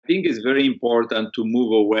think it's very important to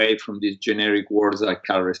move away from these generic words like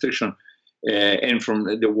calorie restriction and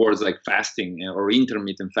from the words like fasting or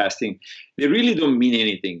intermittent fasting. They really don't mean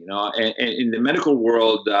anything, And in the medical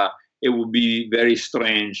world, it would be very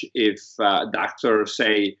strange if doctors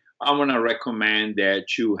say, "I want to recommend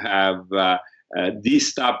that you have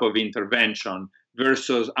this type of intervention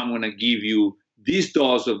versus I'm going to give you this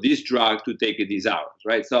dose of this drug to take it these hours,"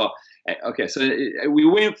 right? So, okay, so we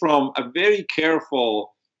went from a very careful,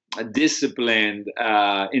 disciplined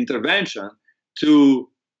intervention to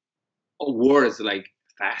words like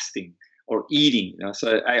fasting or eating. So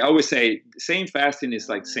I always say saying fasting is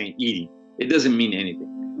like saying eating. It doesn't mean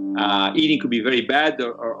anything. Eating could be very bad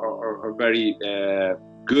or very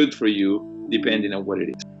good for you, depending on what it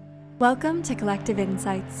is. Welcome to Collective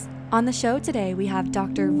Insights. On the show today, we have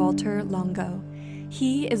Dr. Walter Longo.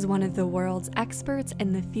 He is one of the world's experts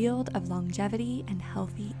in the field of longevity and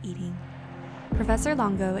healthy eating. Professor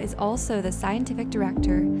Longo is also the scientific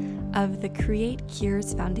director of the Create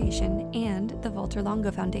Cures Foundation and the Walter Longo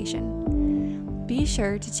Foundation. Be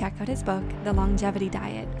sure to check out his book, The Longevity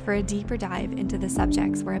Diet, for a deeper dive into the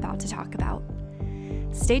subjects we're about to talk about.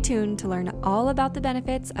 Stay tuned to learn all about the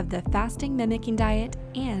benefits of the fasting mimicking diet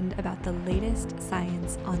and about the latest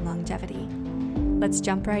science on longevity. Let's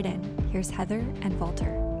jump right in. Here's Heather and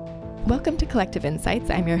Walter. Welcome to Collective Insights.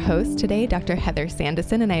 I'm your host today, Dr. Heather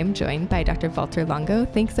Sandison, and I am joined by Dr. Walter Longo.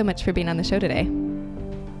 Thanks so much for being on the show today.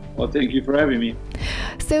 Well, thank you for having me.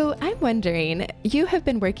 So I'm wondering, you have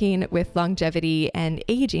been working with longevity and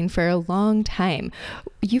aging for a long time.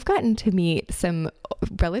 You've gotten to meet some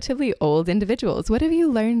relatively old individuals. What have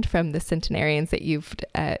you learned from the centenarians that you've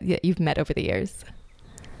met over the years?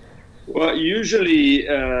 Well, usually,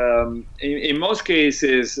 in most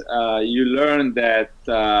cases, you learn that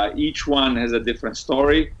each one has a different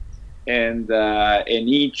story, and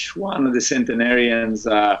each one of the centenarians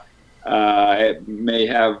may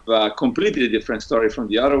have a completely different story from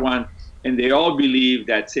the other one, and they all believe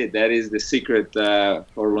that's it. That is the secret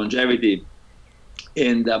for longevity.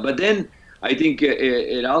 And but then I think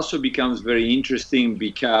it also becomes very interesting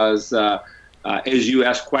because as you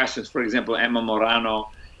ask questions, for example, Emma Morano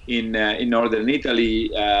in northern Italy,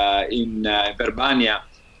 in Verbania,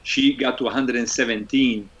 she got to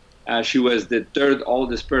 117. She was the third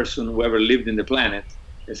oldest person who ever lived in the planet,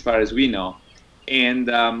 as far as we know. And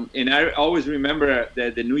I always remember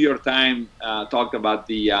that the New York Times talked about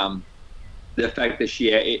the fact that she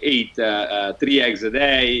ate 3 eggs a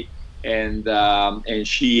day, and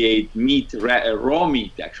she ate meat, raw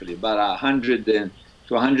meat, actually, about 100 to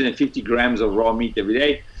 150 grams of raw meat every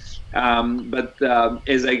day. But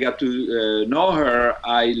as I got to know her,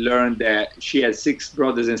 I learned that she had 6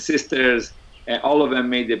 brothers and sisters, and all of them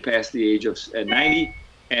made it past the age of 90,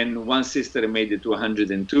 and one sister made it to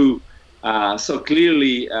 102. So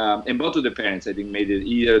clearly, and both of the parents, I think, made it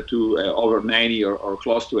either to over 90 or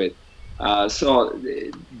close to it. So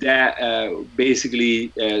that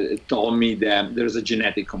basically told me that there's a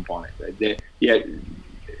genetic component. Right?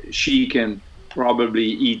 She can probably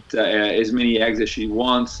eat as many eggs as she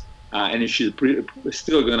wants, and she's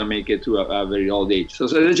still going to make it to a very old age. So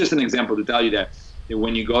that's just an example to tell you that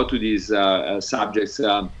when you go to these subjects,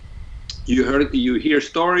 you hear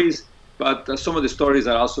stories, but some of the stories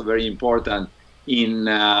are also very important in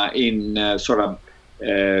sort of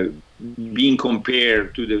being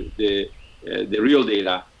compared to the real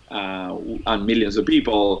data on millions of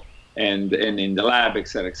people and in the lab, et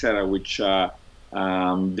cetera, which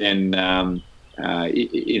then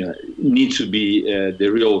needs to be the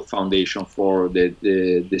real foundation for the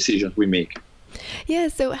decisions we make. Yeah,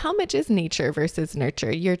 so how much is nature versus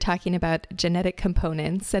nurture? You're talking about genetic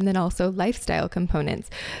components and then also lifestyle components.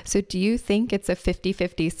 So do you think it's a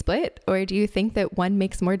 50-50 split, or do you think that one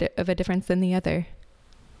makes more of a difference than the other?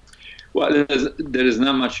 Well, there is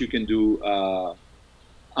not much you can do about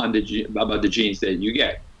the genes that you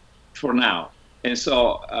get for now. And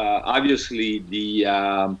so obviously the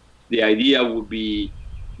idea would be,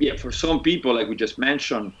 for some people, like we just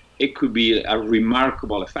mentioned, it could be a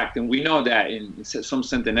remarkable effect. And we know that in some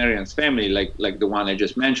centenarians' family, like the one I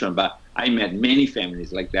just mentioned, but I met many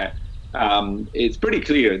families like that. It's pretty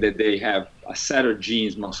clear that they have a set of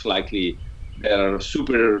genes, most likely, that are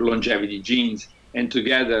super longevity genes, and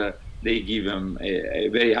together they give them a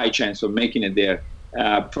very high chance of making it there.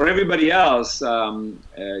 For everybody else,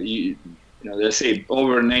 let's say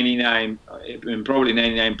over 99, and probably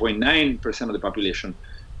 99.9% of the population,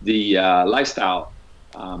 the lifestyle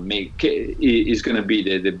is going to be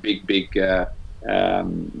the big game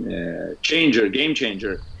changer.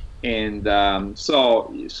 And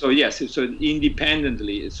so yes, so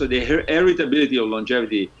independently, so the heritability of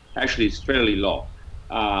longevity actually is fairly low.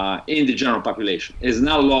 in the general population. It's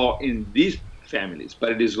not low in these families,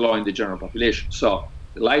 but it is low in the general population. So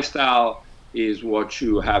the lifestyle is what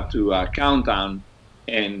you have to count on,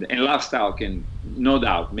 and lifestyle can no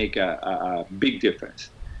doubt make a big difference.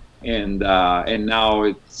 And now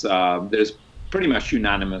it's there's pretty much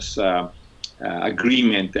unanimous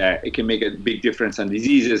agreement that it can make a big difference on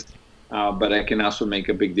diseases, but it can also make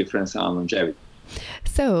a big difference on longevity.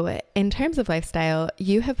 So, in terms of lifestyle,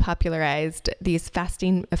 you have popularized these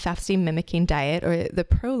fasting mimicking diet, or the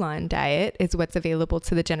Prolon diet is what's available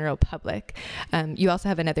to the general public. You also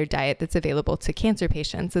have another diet that's available to cancer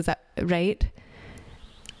patients. Is that right?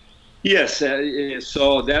 Yes.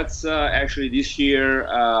 So that's actually this year,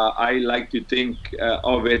 I like to think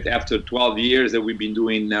of it after 12 years that we've been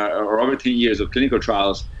doing, or over 10 years of clinical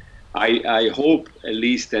trials. I hope at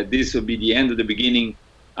least that this will be the end of the beginning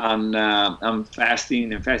on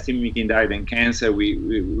fasting and fasting mimicking diet and cancer.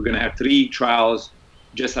 We're going to have 3 trials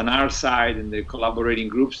just on our side and the collaborating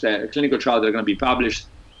groups, clinical trials that are going to be published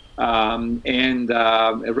and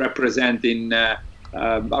representing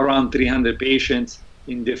around 300 patients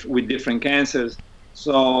with different cancers.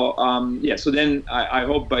 So so then I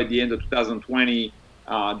hope by the end of 2020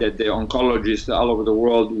 that the oncologists all over the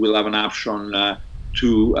world will have an option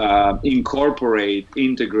to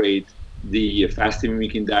integrate the fasting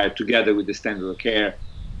mimicking diet together with the standard of care.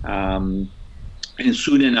 And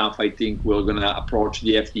soon enough, I think we're going to approach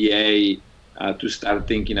the FDA to start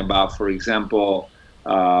thinking about, for example,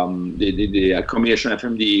 the combination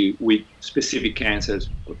FMD with specific cancers,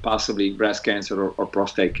 possibly breast cancer or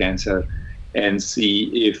prostate cancer, and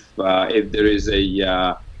see if there is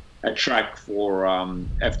a track for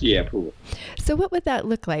FDA approval. So what would that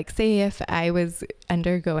look like? Say if I was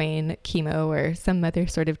undergoing chemo or some other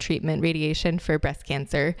sort of treatment, radiation for breast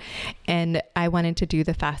cancer, and I wanted to do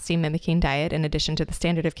the fasting mimicking diet in addition to the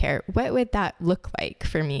standard of care, what would that look like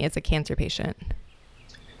for me as a cancer patient?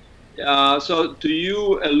 So to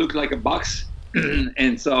you, it looked like a box.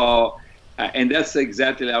 And that's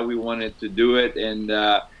exactly how we wanted to do it. And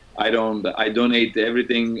I donate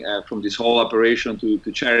everything from this whole operation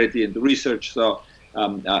to charity and to research. So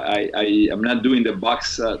I'm not doing the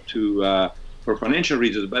box for financial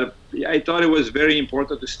reasons, but I thought it was very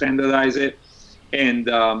important to standardize it. And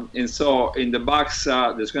so in the box,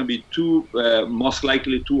 there's going to be most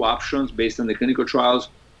likely two options based on the clinical trials.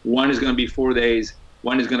 One is going to be 4 days.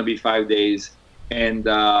 One is going to be 5 days. And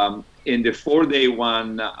in the 4-day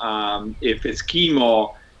one, if it's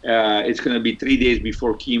chemo, it's going to be 3 days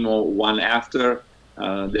before chemo, 1 after.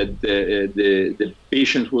 That the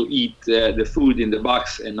patient will eat the food in the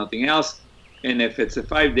box and nothing else. And if it's a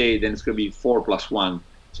 5-day, then it's going to be 4 + 1.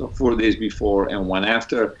 So 4 days before and 1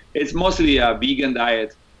 after. It's mostly a vegan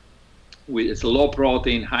diet. It's low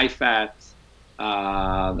protein, high fat,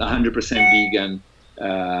 100% vegan.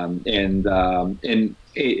 And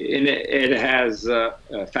it has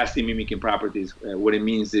fasting mimicking properties. What it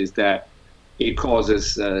means is that it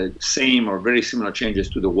causes same or very similar changes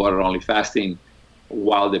to the water-only fasting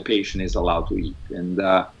while the patient is allowed to eat. And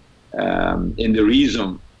the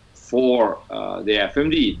reason for the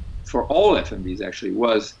FMD, for all FMDs actually,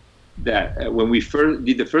 was that when we first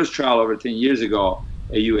did the first trial over 10 years ago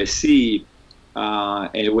at USC,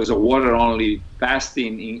 it was a water-only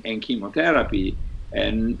fasting and chemotherapy.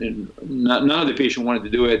 And none of the patients wanted to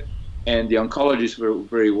do it, and the oncologists were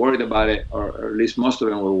very worried about it, or at least most of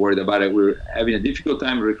them were worried about it. We were having a difficult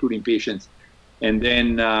time recruiting patients. And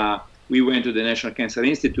then we went to the National Cancer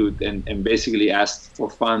Institute and basically asked for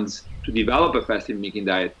funds to develop a fasting mimicking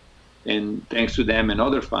diet. And thanks to them and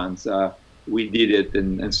other funds, we did it.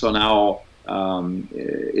 And so now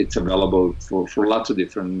it's available for lots of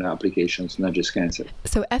different applications, not just cancer.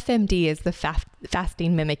 So FMD is the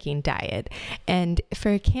fasting mimicking diet. And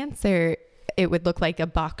for cancer, it would look like a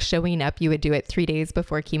box showing up. You would do it 3 days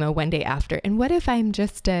before chemo, 1 day after. And what if I'm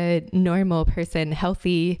just a normal person,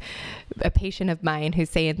 healthy, a patient of mine who's,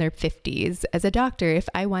 say, in their 50s? As a doctor, if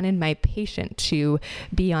I wanted my patient to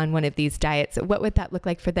be on one of these diets, what would that look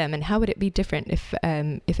like for them? And how would it be different if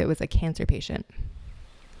it was a cancer patient?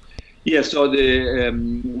 Yeah, so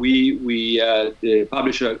we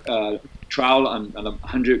published a trial on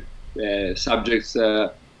 100 subjects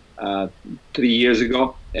 3 years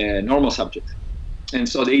ago, normal subjects. And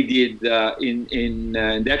so they did, in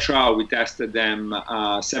that trial, we tested them,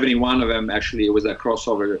 71 of them, actually, it was a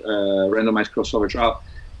crossover, randomized crossover trial.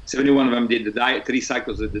 71 of them did the diet, 3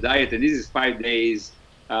 cycles of the diet, and this is 5 days.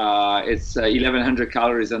 It's 1,100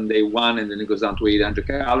 calories on day 1, and then it goes down to 800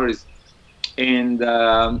 calories. And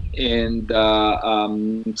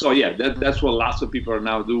so yeah, that's what lots of people are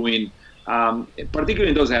now doing,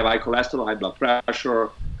 particularly those who have high cholesterol, high blood pressure,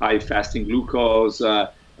 high fasting glucose,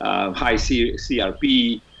 high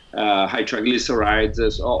CRP, high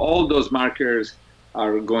triglycerides. So all those markers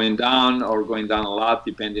are going down or going down a lot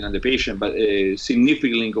depending on the patient, but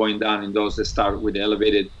significantly going down in those that start with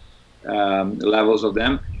elevated levels of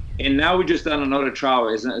them. And now we just done another trial.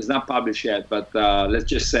 It's not published yet, but let's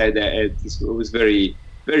just say that it was very,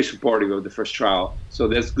 very supportive of the first trial. So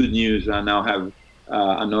that's good news. I now have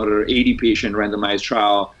another 80-patient randomized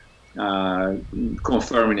trial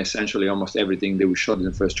confirming essentially almost everything that we showed in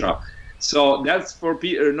the first trial. So that's for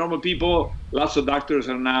normal people. Lots of doctors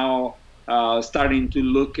are now starting to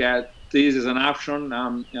look at this as an option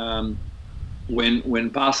when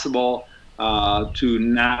possible to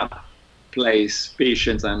not place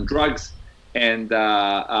patients on drugs. And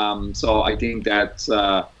so I think that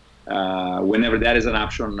whenever that is an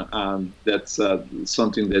option, that's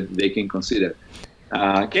something that they can consider.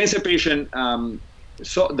 Cancer patient,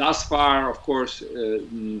 so thus far, of course,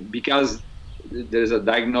 because there's a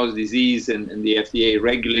diagnosed disease and the FDA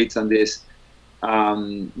regulates on this,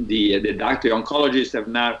 the oncologists have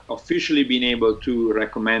not officially been able to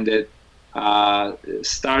recommend it.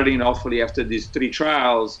 Starting hopefully after these 3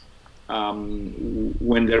 trials,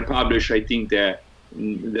 when they're published, I think that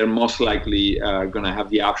they're most likely going to have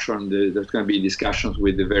the option. There's going to be discussions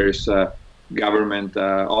with the various government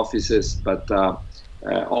offices, but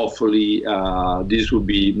hopefully this will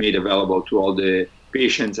be made available to all the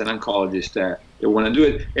patients and oncologists that want to do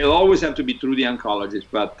it. It'll always have to be through the oncologist,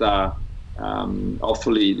 but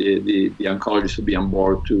hopefully the oncologists will be on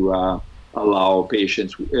board to allow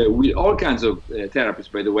patients with all kinds of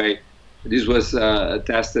therapies. By the way, this was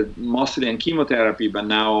tested mostly on chemotherapy, but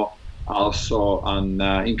now also on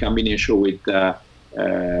in combination with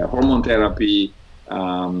hormone therapy,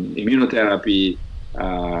 immunotherapy,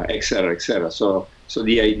 et cetera, et cetera. So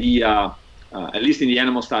the idea, at least in the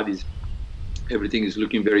animal studies, everything is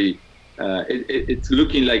looking very, it's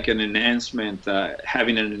looking like an enhancement,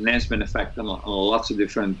 having an enhancement effect on lots of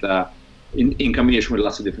different, in combination with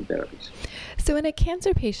lots of different therapies. So in a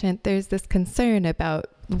cancer patient, there's this concern about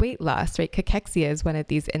weight loss, right? Cachexia is one of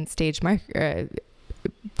these end-stage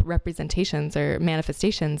representations or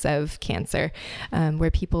manifestations of cancer,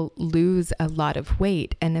 where people lose a lot of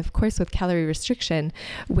weight. And of course, with calorie restriction,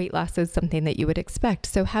 weight loss is something that you would expect.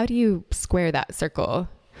 So how do you square that circle?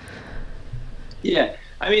 Yeah,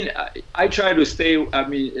 I mean, I try to stay,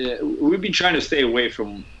 we've been trying to stay away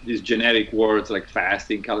from these generic words like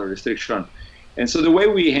fasting, calorie restriction. And so the way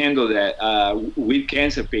we handle that with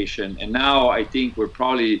cancer patients, and now I think we're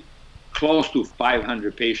probably close to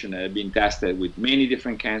 500 patients that have been tested with many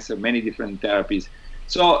different cancer, many different therapies.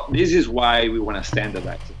 So this is why we want to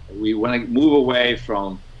standardize it. We want to move away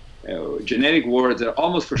from generic words that are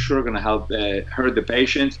almost for sure going to help hurt the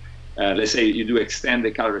patient. Let's say you do extend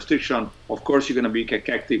the calorie restriction. Of course, you're going to be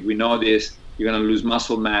cachectic. We know this. You're going to lose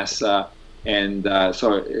muscle mass. And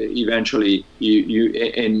so eventually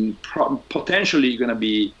potentially you're going to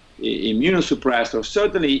be immunosuppressed, or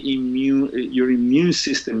certainly your immune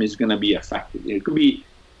system is going to be affected. It could be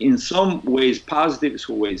in some ways positive,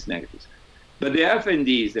 some ways negative. But the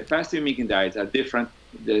FMDs, the fasting mimicking diets, are different.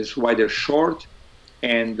 That's why they're short.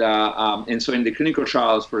 And so in the clinical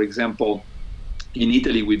trials, for example, in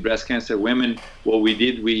Italy with breast cancer women, what we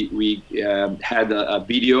did, we had a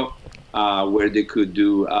video where they could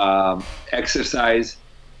do exercise,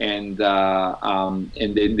 and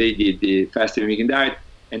then they did the fasting mimicking diet,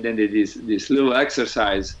 and then they did this little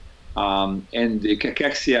exercise, and the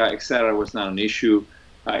cachexia, etc., was not an issue.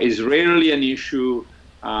 It's rarely an issue.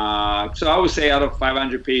 So I would say out of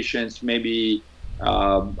 500 patients, maybe,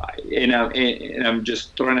 and I'm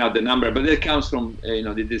just throwing out the number, but it comes from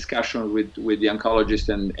the discussion with the oncologist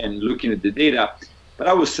and looking at the data. But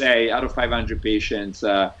I would say out of 500 patients,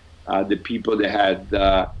 the people that had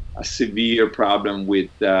a severe problem with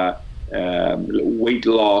weight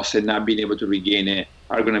loss and not being able to regain it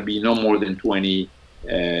are going to be no more than 20,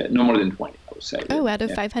 I would say. Oh, out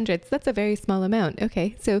of 500. So that's a very small amount.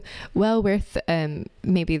 Okay. So well worth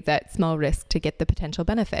maybe that small risk to get the potential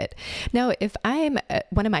benefit. Now, if I'm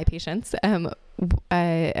one of my patients, a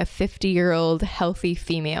 50-year-old healthy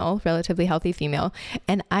female, relatively healthy female,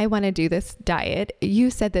 and I want to do this diet, you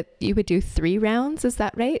said that you would do 3 rounds. Is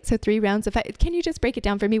that right? So 3 rounds of it. Can you just break it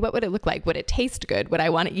down for me? What would it look like? Would it taste good? Would I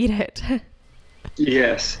want to eat it?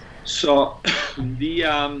 Yes. So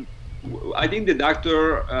I think the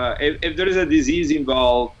doctor, if there is a disease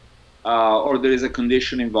involved or there is a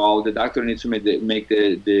condition involved, the doctor needs to make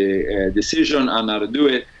the decision on how to do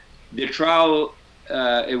it. The trial,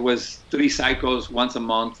 it was 3 cycles, once a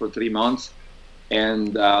month for 3 months,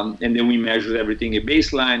 and then we measured everything at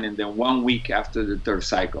baseline, and then 1 week after the 3rd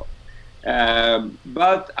cycle.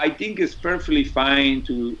 But I think it's perfectly fine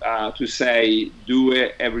to say do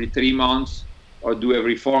it every 3 months, or do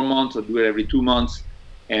every 4 months, or do it every 2 months,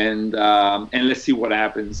 and let's see what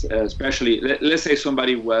happens. Especially, let's say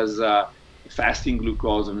somebody was fasting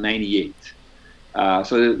glucose of 98,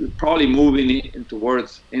 so probably moving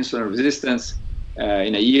towards insulin resistance.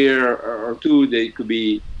 In a year or two, they could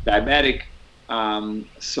be diabetic,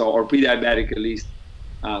 or pre-diabetic at least.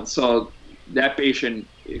 So that patient,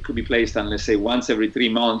 it could be placed on, let's say, once every 3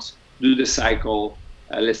 months, do the cycle,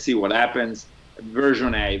 let's see what happens.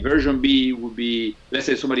 Version A. Version B would be, let's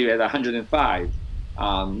say somebody had 105.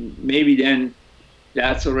 Maybe then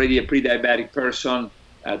that's already a pre-diabetic person,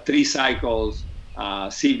 3 cycles,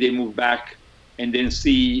 see if they move back, and then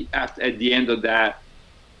see at the end of that,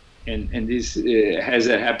 and this has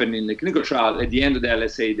happened in the clinical trial, at the end of that,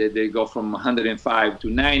 let's say that they go from 105 to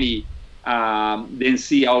 90, then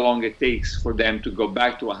see how long it takes for them to go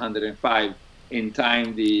back to 105, and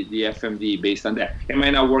time the FMD based on that. It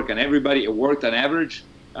might not work on everybody. It worked on average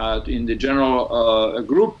in the general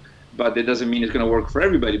group, but it doesn't mean it's going to work for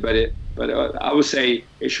everybody. But I would say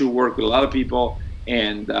it should work with a lot of people,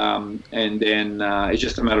 and then it's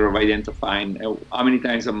just a matter of identifying how many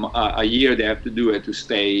times a year they have to do it to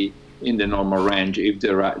stay in the normal range if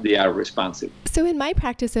they are responsive. So in my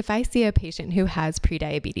practice, if I see a patient who has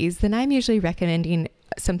prediabetes, then I'm usually recommending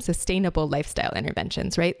some sustainable lifestyle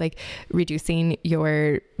interventions, right? Like reducing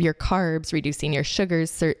your carbs, reducing your sugars,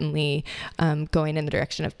 certainly going in the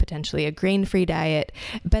direction of potentially a grain-free diet.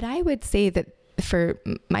 But I would say that for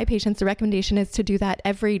my patients, the recommendation is to do that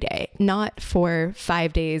every day, not for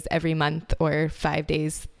 5 days every month or 5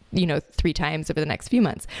 days, 3 times over the next few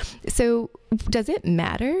months. So does it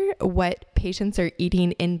matter what patients are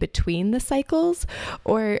eating in between the cycles,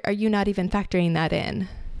 or are you not even factoring that in?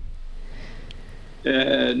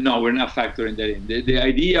 No, we're not factoring that in. The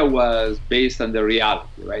idea was based on the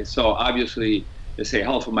reality, right? So obviously, let's say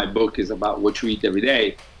half of my book is about what you eat every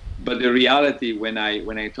day, but the reality, when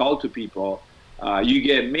I talk to people, you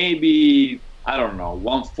get maybe, I don't know,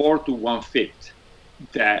 1/4 to 1/5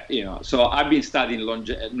 that, so I've been studying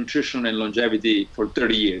nutrition and longevity for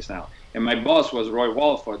 30 years now. And my boss was Roy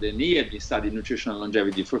Walford, and he had been studying nutrition and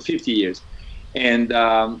longevity for 50 years. And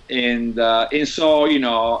so,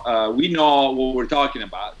 we know what we're talking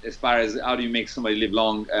about as far as how do you make somebody live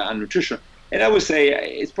long on nutrition. And I would say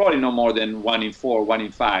it's probably no more than 1 in 4, 1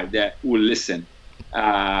 in 5 that will listen.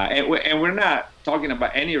 And we're not talking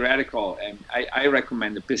about any radical. And I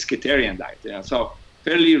recommend the pescatarian diet. So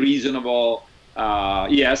fairly reasonable.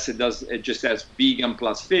 Yes, it just has vegan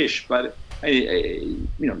plus fish, but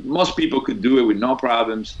most people could do it with no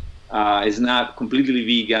problems. It's not completely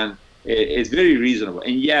vegan. It's very reasonable,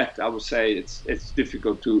 and yet I would say it's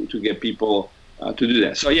difficult to get people to do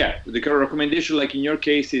that. So yeah, the current recommendation, like in your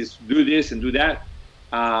case, is do this and do that.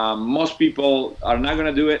 Most people are not going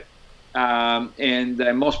to do it, and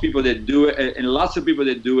most people that do it, and lots of people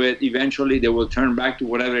that do it, eventually they will turn back to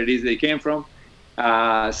whatever it is they came from.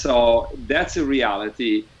 So that's a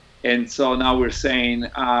reality. And so now we're saying,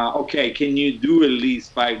 okay, can you do at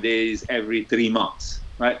least 5 days every 3 months,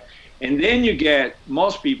 right? And then you get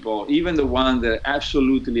most people, even the ones that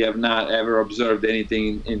absolutely have not ever observed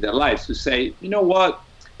anything in their lives, to say, you know what,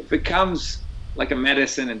 if it comes like a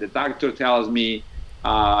medicine and the doctor tells me,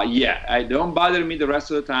 I don't bother me the rest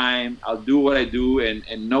of the time, I'll do what I do, and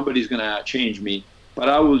nobody's going to change me, but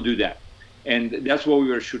I will do that. And that's what we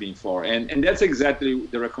were shooting for. And that's exactly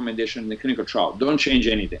the recommendation in the clinical trial. Don't change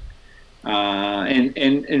anything.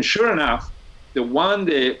 And sure enough, the one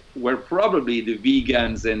that were probably the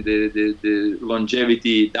vegans and the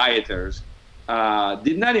longevity dieters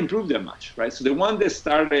did not improve that much, right? So the one that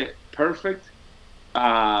started perfect,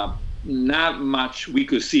 not much we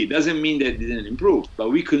could see. Doesn't mean that it didn't improve, but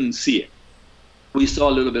we couldn't see it. We saw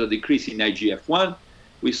a little bit of decrease in IGF-1.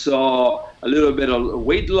 We saw a little bit of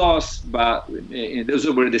weight loss, but those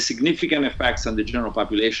were the significant effects on the general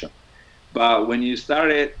population. But when you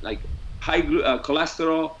started like high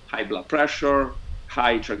cholesterol, high blood pressure,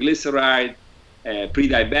 high triglyceride,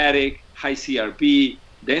 pre-diabetic, high CRP,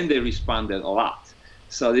 then they responded a lot.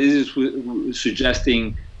 So this is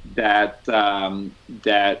suggesting that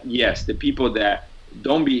yes, the people that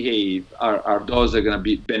don't behave are those that are going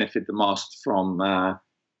to benefit the most from the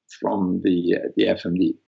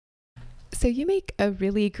FMD. So you make a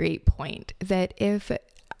really great point that if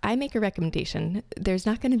I make a recommendation, there's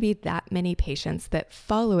not going to be that many patients that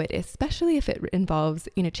follow it, especially if it involves,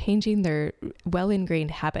 changing their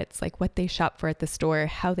well-ingrained habits, like what they shop for at the store,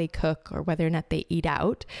 how they cook, or whether or not they eat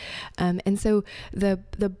out. And so the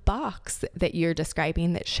box that you're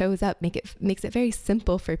describing that shows up makes it very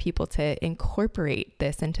simple for people to incorporate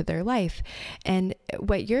this into their life. And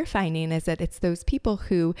what you're finding is that it's those people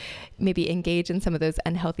who maybe engage in some of those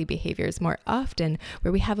unhealthy behaviors more often,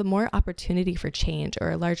 where we have a more opportunity for change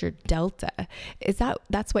or a larger delta.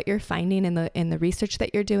 That's what you're finding in the research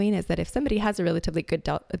that you're doing, is that if somebody has a relatively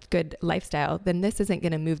good lifestyle, then this isn't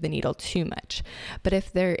going to move the needle too much. But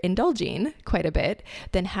if they're indulging quite a bit,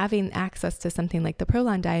 then having access to something like the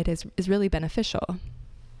Prolon diet is really beneficial.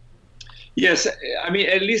 Yes, I mean,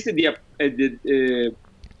 at least at the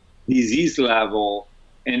disease level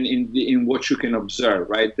and in what you can observe,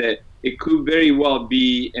 right? That it could very well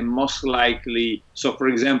be, and most likely, so for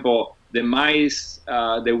example, the mice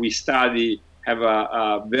that we study have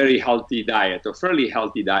a very healthy diet, or fairly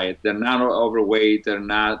healthy diet. They're not overweight, they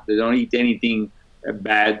don't eat anything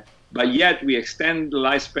bad, but yet we extend the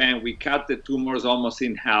lifespan, we cut the tumors almost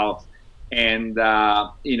in half, and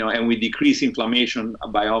and we decrease inflammation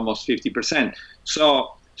by almost 50%.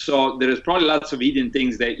 So there is probably lots of hidden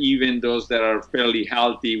things that even those that are fairly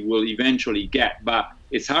healthy will eventually get, but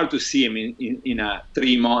it's hard to see them in a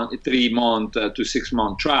 3 month to 6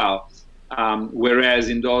 month trial. Whereas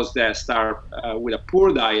in those that start with a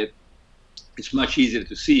poor diet, it's much easier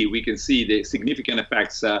to see. We can see the significant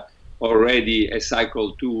effects already at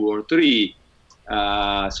cycle 2 or 3.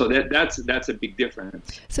 So that's a big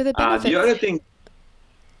difference. So the benefits, the other thing.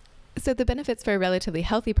 So the benefits for a relatively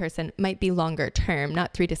healthy person might be longer term,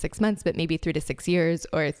 not 3 to 6 months, but maybe 3 to 6 years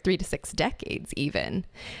or 3 to 6 decades even.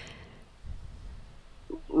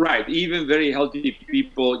 Right. Even very healthy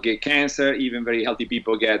people get cancer. Even very healthy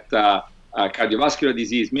people get cardiovascular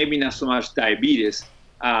disease. Maybe not so much diabetes.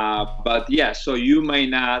 But yeah, so you may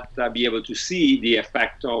not be able to see the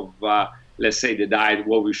effect of, let's say, the diet.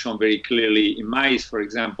 What we've shown very clearly in mice, for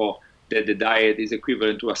example, that the diet is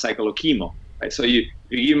equivalent to a cycle of chemo. Right? So you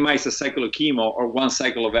give mice a cycle of chemo or 1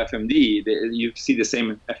 cycle of FMD, you see the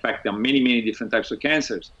same effect on many, many different types of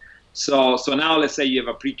cancers. So now let's say you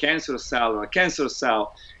have a precancerous cell or a cancer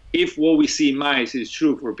cell. If what we see in mice is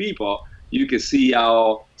true for people, you can see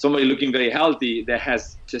how somebody looking very healthy that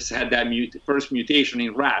has just had that first mutation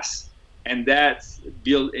in RAS, and that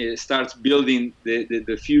starts building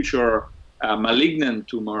the future malignant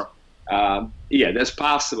tumor. Yeah, that's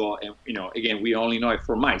possible. And again, we only know it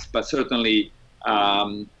for mice, but certainly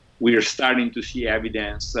we are starting to see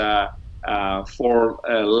evidence for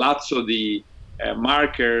lots of the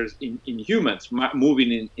markers in humans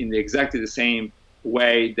moving in exactly the same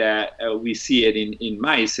way that we see it in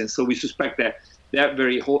mice. And so we suspect that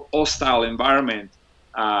very hostile environment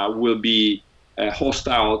will be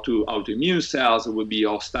hostile to autoimmune cells, it will be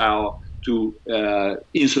hostile to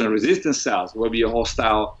insulin-resistant cells, will be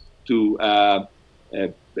hostile to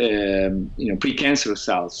precancerous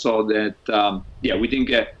cells. So that, we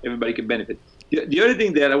think everybody can benefit. The other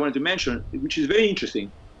thing that I wanted to mention, which is very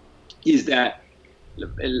interesting, is that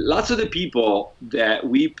lots of the people that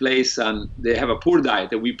we place on, they have a poor diet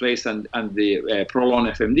that we place on the Prolon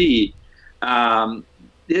FMD,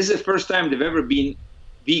 this is the first time they've ever been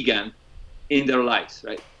vegan in their lives,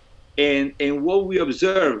 right? And what we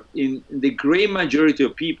observe in the great majority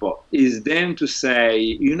of people is them to say,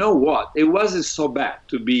 you know what, it wasn't so bad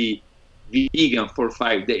to be vegan for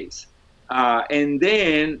 5 days. And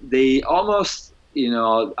then they almost,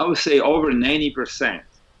 I would say over 90%,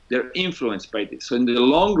 they're influenced by this. So in the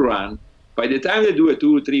long run, by the time they do it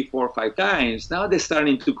 2, 3, 4, 5 times, now they're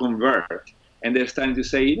starting to convert. And they're starting to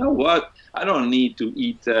say, you know what, I don't need to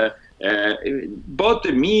eat both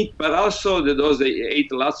the meat, but also those that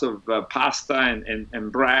ate lots of pasta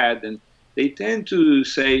and bread. And they tend to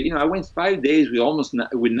say, I went 5 days with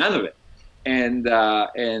none of it. And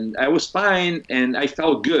I was fine and I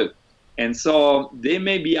felt good. And so there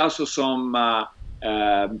may be also some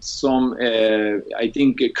I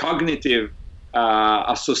think, cognitive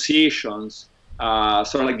associations,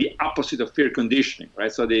 sort of like the opposite of fear conditioning,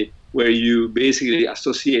 right? So where you basically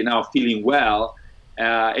associate now feeling well,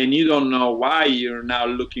 and you don't know why you're now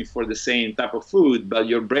looking for the same type of food, but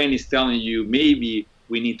your brain is telling you maybe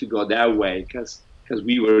we need to go that way because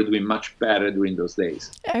we were doing much better during those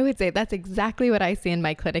days. I would say that's exactly what I see in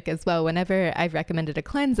my clinic as well. Whenever I've recommended a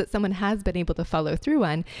cleanse that someone has been able to follow through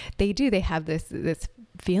on, they have this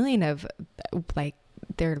feeling of like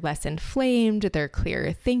they're less inflamed, they're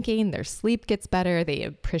clearer thinking, their sleep gets better, they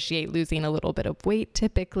appreciate losing a little bit of weight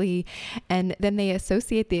typically, and then they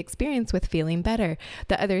associate the experience with feeling better.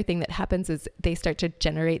 The other thing that happens is they start to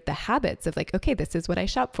generate the habits of like, okay, this is what I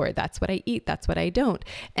shop for, that's what I eat, that's what I don't.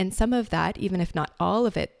 And some of that, even if not all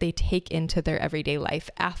of it, they take into their everyday life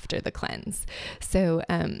after the cleanse. So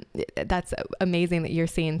that's amazing that you're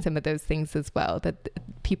seeing some of those things as well, that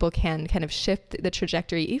people can kind of shift the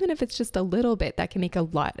trajectory, even if it's just a little bit. That can make a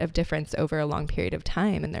lot of difference over a long period of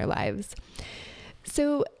time in their lives.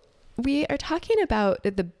 So we are talking about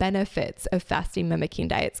the benefits of fasting mimicking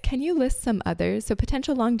diets. Can you list some others? So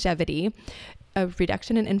potential longevity, a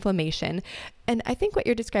reduction in inflammation. And I think what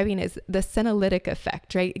you're describing is the senolytic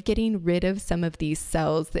effect, right? Getting rid of some of these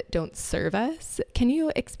cells that don't serve us. Can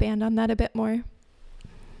you expand on that a bit more?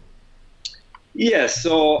 Yes.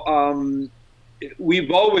 So we've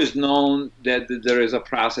always known that there is a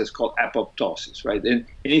process called apoptosis, right? And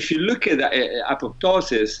if you look at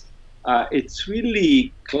apoptosis, it's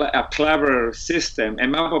really a clever system.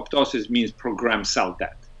 And apoptosis means programmed cell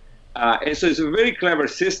death. And so it's a very clever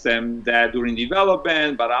system that during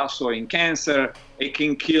development, but also in cancer, it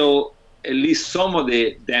can kill at least some of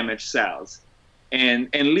the damaged cells and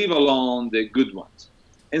leave alone the good ones.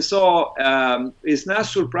 And so it's not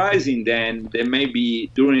surprising then that maybe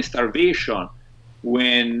during starvation,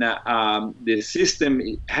 when the system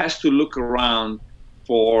has to look around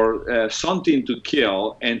for something to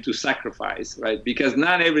kill and to sacrifice, right? Because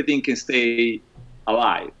not everything can stay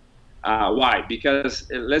alive. Why? Because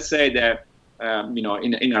let's say that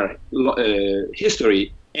in our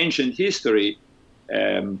history, ancient history,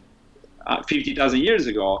 50,000 years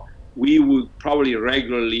ago, we would probably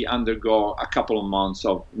regularly undergo a couple of months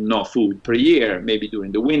of no food per year, maybe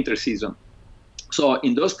during the winter season. So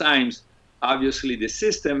in those times, obviously the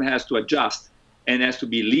system has to adjust and has to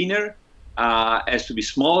be leaner, has to be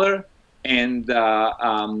smaller, and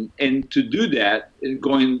to do that,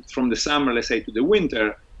 going from the summer, let's say, to the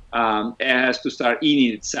winter, it has to start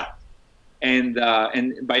eating itself, and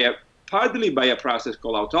partly by a process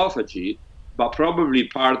called autophagy, but probably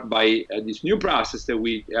part by this new process that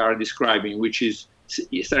we are describing, which is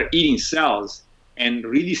start eating cells and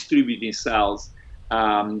redistributing cells,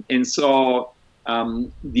 and so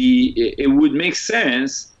it would make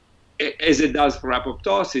sense, as it does for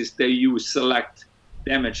apoptosis, that you select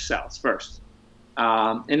damaged cells first.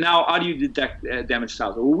 And now, how do you detect damaged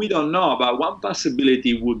cells? Well, we don't know, but one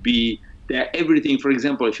possibility would be that everything, for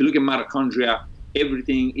example, if you look at mitochondria,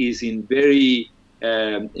 everything is in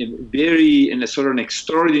a sort of an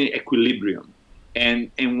extraordinary equilibrium.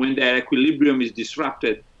 And when that equilibrium is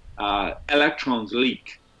disrupted, electrons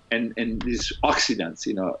leak, and these oxidants,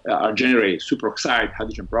 are generated, superoxide,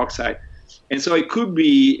 hydrogen peroxide. And so it could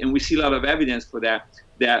be, and we see a lot of evidence for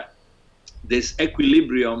that this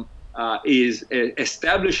equilibrium is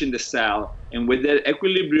established in the cell, and when that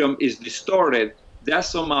equilibrium is distorted, that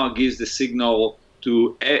somehow gives the signal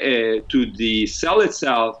to the cell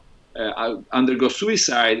itself undergo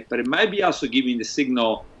suicide, but it might be also giving the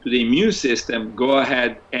signal to the immune system, go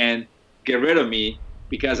ahead and get rid of me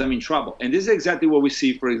because I'm in trouble. And this is exactly what we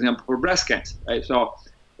see, for example, for breast cancer, right? So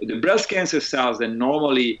the breast cancer cells that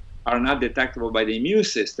normally are not detectable by the immune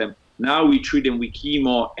system, now we treat them with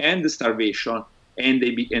chemo and the starvation and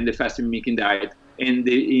the fasting mimicking diet, and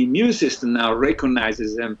the immune system now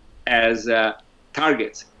recognizes them as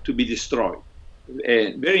targets to be destroyed.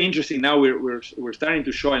 Very interesting. Now we're starting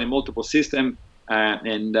to show in a multiple system,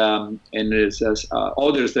 and there's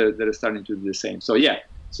others that are starting to do the same. So yeah,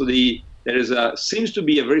 so there seems to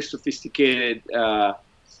be a very sophisticated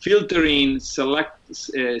filtering, select,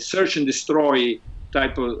 search and destroy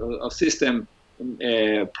type of system,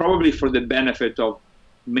 probably for the benefit of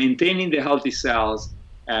maintaining the healthy cells,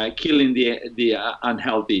 killing the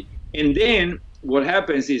unhealthy. And then what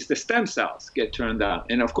happens is the stem cells get turned on.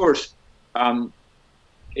 And of course,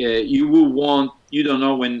 you don't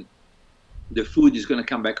know when the food is going to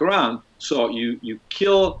come back around. So you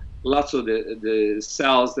kill lots of the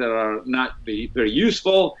cells that are not very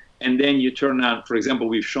useful, and then you turn on, for example,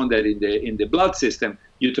 we've shown that in the blood system,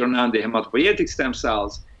 you turn on the hematopoietic stem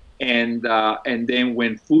cells, and then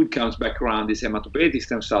when food comes back around, these hematopoietic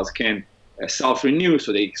stem cells can self-renew,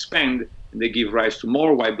 so they expand and they give rise to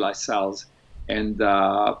more white blood cells, and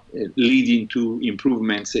leading to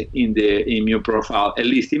improvements in the immune profile, at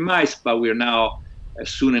least in mice. But we're now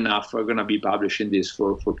soon enough we're going to be publishing this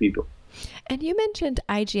for people. And you mentioned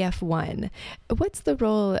IGF-1. What's the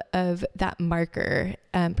role of that marker,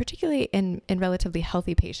 particularly in relatively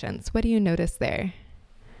healthy patients? What do you notice there?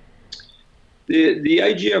 The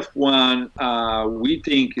IGF-1, we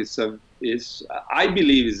think, is a I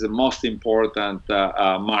believe, is the most important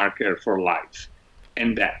marker for life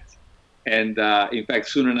and death. And in fact,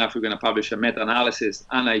 soon enough, we're going to publish a meta-analysis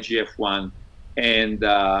on IGF-1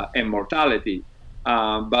 and mortality.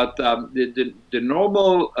 But the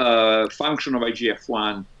normal function of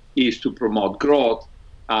IGF-1 is to promote growth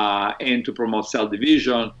and to promote cell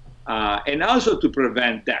division and also to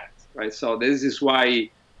prevent death, right? So this is why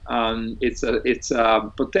it's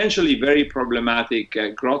a potentially very problematic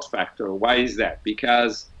growth factor. Why is that?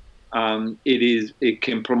 Because it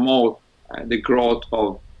can promote the growth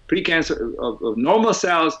of precancer of normal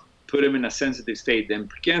cells, put them in a sensitive state, then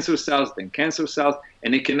precancer cells, then cancer cells,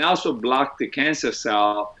 and it can also block the cancer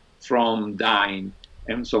cell from dying,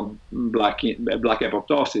 and so block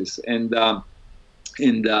apoptosis.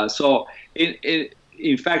 So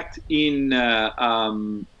in fact, in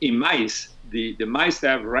mice, the mice that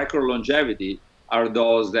have record longevity are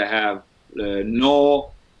those that have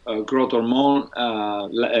no growth hormone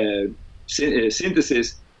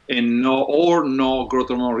synthesis and no growth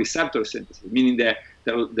hormone receptor synthesis, meaning that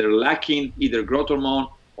they're lacking either growth hormone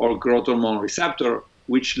or growth hormone receptor,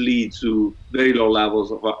 which leads to very low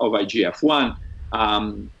levels of IGF-1.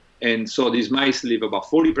 And so these mice live about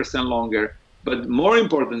 40% longer, but more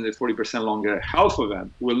important than 40% longer, half of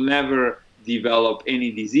them will never develop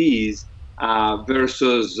any disease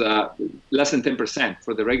versus less than 10%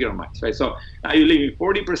 for the regular mice, right? So now you're living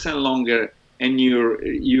 40% longer, and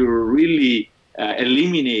you're really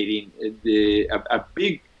eliminating a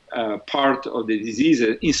big part of the disease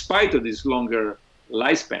in spite of this longer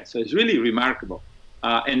lifespan. So it's really remarkable.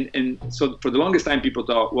 And so for the longest time, people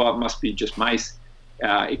thought, well, it must be just mice.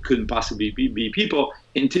 It couldn't possibly be people,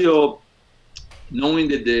 until knowing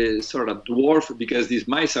that the sort of dwarf, because these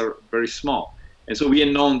mice are very small. And so we had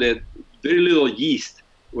known that very little yeast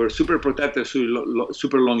were super protective,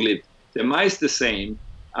 super long-lived. The mice the same.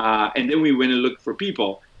 And then we went and looked for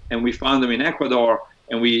people, and we found them in Ecuador,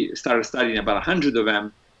 and we started studying about 100 of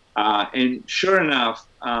them. And sure enough,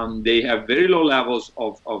 they have very low levels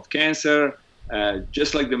of cancer,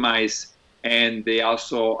 just like the mice, and they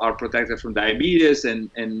also are protected from diabetes.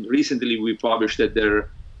 And recently we published that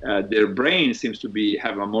their brain seems to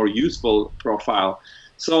have a more youthful profile.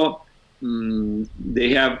 So they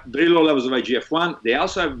have very low levels of IGF-1. They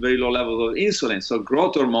also have very low levels of insulin. So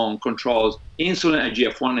growth hormone controls insulin,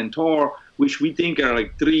 IGF-1, and TOR, which we think are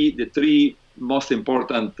like the three most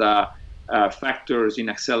important factors in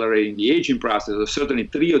accelerating the aging process, or certainly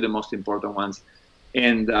three of the most important ones.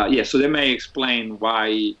 And so they may explain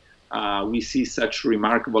why we see such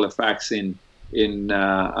remarkable effects in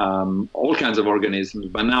all kinds of organisms,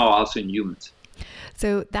 but now also in humans.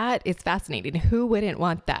 So that is fascinating. Who wouldn't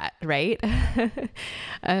want that, right?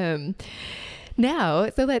 Now,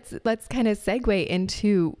 so let's kind of segue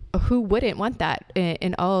into who wouldn't want that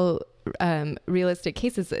in all realistic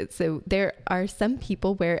cases. So there are some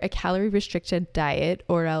people where a calorie restricted diet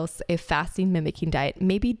or else a fasting mimicking diet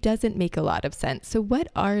maybe doesn't make a lot of sense. So what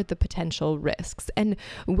are the potential risks? And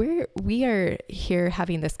we are here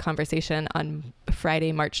having this conversation on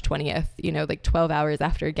Friday, March 20th, like 12 hours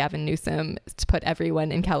after Gavin Newsom put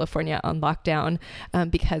everyone in California on lockdown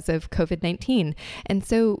because of COVID-19. And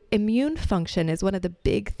so immune function is one of the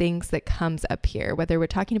big things that comes up here, whether we're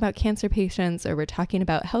talking about cancer patients or we're talking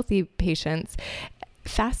about healthy patients.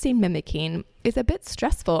 Fasting mimicking is a bit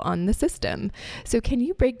stressful on the system. So can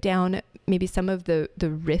you break down maybe some of the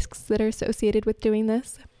risks that are associated with doing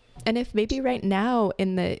this? And if maybe right now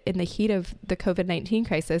in the heat of the COVID-19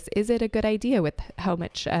 crisis, is it a good idea with how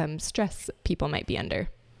much stress people might be under?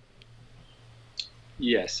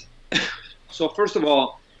 Yes. So first of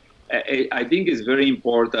all, I think it's very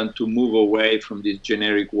important to move away from these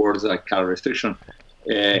generic words like calorie restriction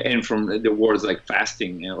and from the words like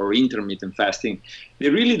fasting or intermittent fasting. They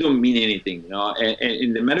really don't mean anything. And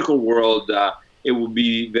in the medical world, it would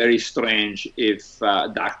be very strange if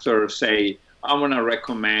doctors say, I want to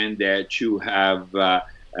recommend that you have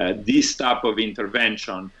this type of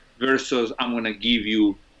intervention versus I'm going to give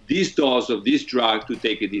you this dose of this drug to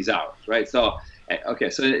take these hours, right? So,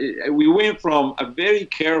 so we went from a very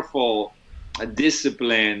careful,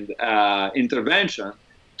 disciplined intervention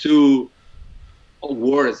to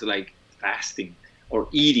words like fasting or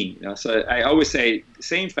eating. So I always say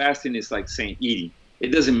saying fasting is like saying eating. It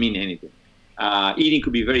doesn't mean anything. Eating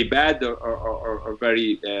could be very bad or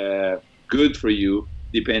very good for you,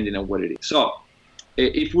 depending on what it is. So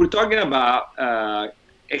if we're talking about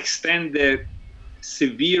extended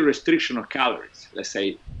severe restriction of calories, let's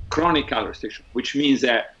say chronic calorie restriction, which means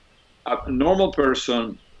that a normal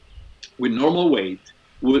person with normal weight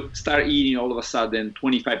would start eating all of a sudden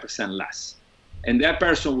 25% less. And that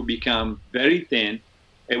person will become very thin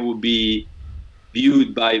it would be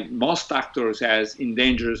viewed by most doctors as in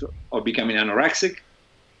danger of becoming anorexic.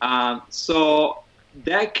 So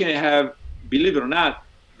that can have, believe it or not,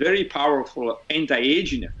 very powerful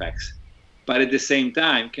anti-aging effects, but at the same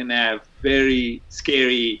time can have very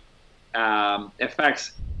scary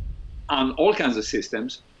effects on all kinds of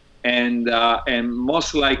systems, and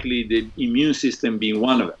most likely the immune system being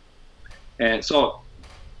one of them. And so,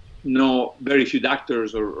 very few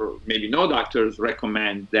doctors, or maybe no doctors,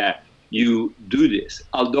 recommend that you do this.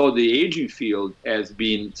 Although the aging field has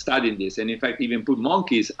been studying this, and in fact even put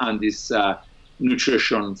monkeys on this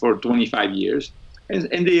nutrition for 25 years,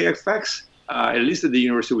 and the effects, at least at the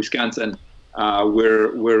University of Wisconsin,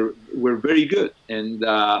 were very good. And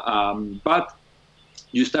but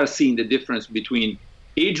you start seeing the difference between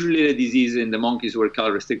age-related disease in the monkeys who were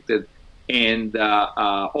calorie restricted and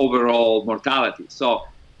overall mortality. So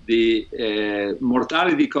the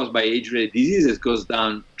mortality caused by age-related diseases goes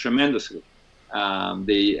down tremendously.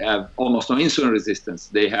 They have almost no insulin resistance.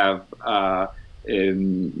 They have half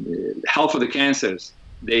of the cancers.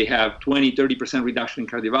 They have 20-30% reduction in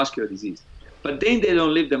cardiovascular disease. But then they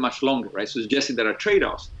don't live that much longer, right? So suggesting there are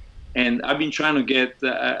trade-offs. And I've been trying to get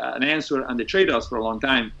an answer on the trade-offs for a long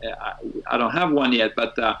time. I don't have one yet,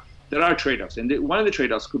 but there are trade-offs. And one of the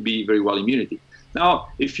trade-offs could be very well immunity. Now,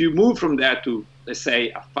 if you move from that to, let's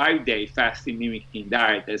say, a 5-day fasting mimicking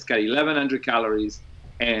diet that's got 1,100 calories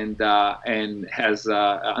and has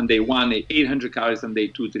on day 1 800 calories on day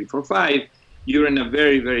 2, 3, 4, 5, you're in a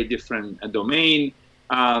very, very different domain.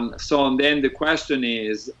 So then the question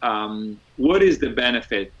is, what is the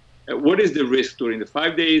benefit? What is the risk during the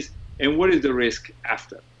 5 days, and what is the risk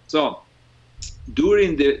after? So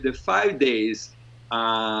during the 5 days,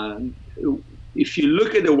 if you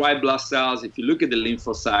look at the white blood cells, if you look at the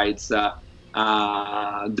lymphocytes,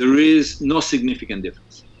 there is no significant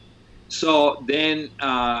difference. So then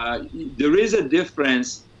there is a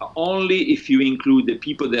difference only if you include the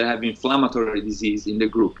people that have inflammatory disease in the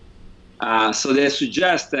group. So that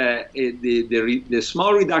suggests that the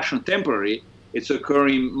small reduction temporary, it's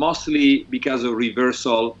occurring mostly because of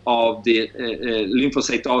reversal of the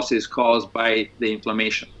lymphocytosis caused by the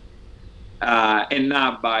inflammation, and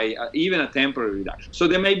not by even a temporary reduction. So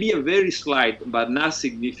there may be a very slight but not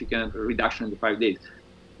significant reduction in the 5 days.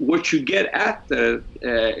 What you get after,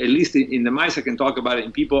 at least in the mice, I can talk about it.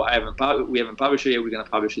 In people, we haven't published it yet. We're going to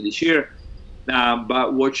publish it this year.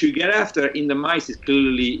 But what you get after in the mice is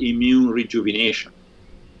clearly immune rejuvenation,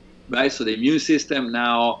 right? So the immune system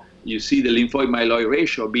now, you see the lymphoid-myeloid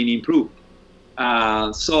ratio being improved.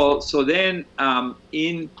 So then,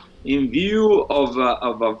 in view of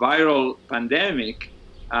a viral pandemic,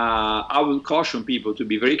 I would caution people to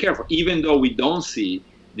be very careful. Even though we don't see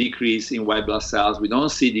decrease in white blood cells, we don't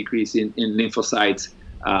see decrease in lymphocytes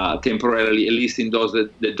temporarily, at least in those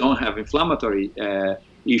that don't have inflammatory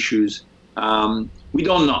issues. We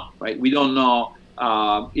don't know, right? We don't know,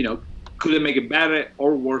 could it make it better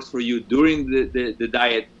or worse for you during the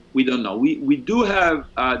diet? We don't know. We do have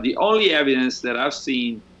the only evidence that I've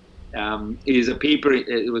seen is a paper.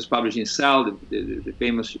 It was published in Cell, the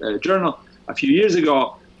famous journal, a few years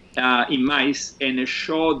ago in mice, and it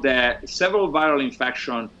showed that several viral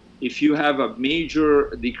infections, if you have a major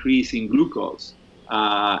decrease in glucose,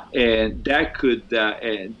 and that could,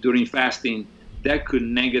 during fasting, that could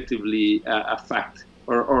negatively affect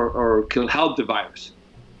or help the virus.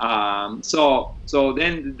 So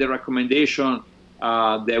then the recommendation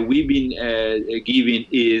that we've been giving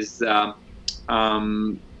is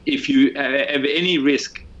if you have any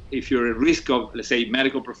risk, if you're at risk of, let's say,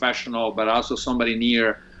 medical professional, but also somebody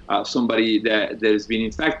near somebody that has been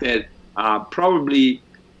infected, probably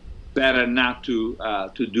better not to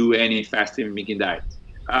do any fasting mimicking diet.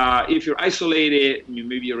 If you're isolated, you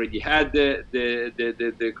maybe already had the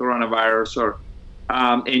coronavirus, or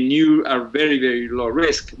and you are very, very low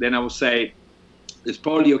risk, then I would say it's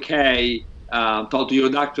probably okay. Talk to your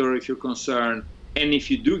doctor if you're concerned, and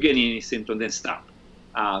if you do get any symptom, then stop.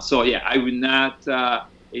 So yeah, I would not,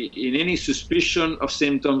 in any suspicion of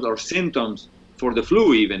symptoms or symptoms for the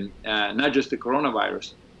flu even, not just the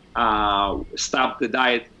coronavirus, stop the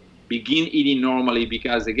diet, begin eating normally,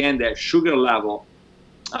 because again, that sugar level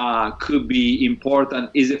could be important.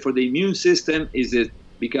 Is it for the immune system? Is it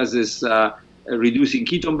because it's reducing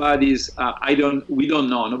ketone bodies? We don't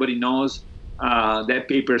know. Nobody knows. That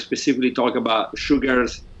paper specifically talk about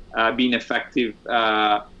sugars being effective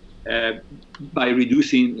by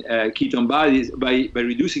reducing ketone bodies, by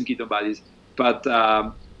reducing ketone bodies. But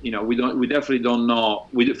we definitely don't know.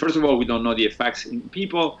 First of all, we don't know the effects in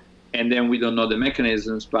people, and then we don't know the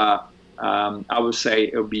mechanisms. But I would say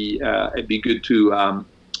it'd be good to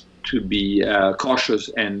cautious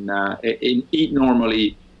and eat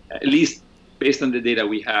normally, at least based on the data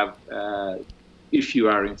we have, if you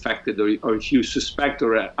are infected or if you suspect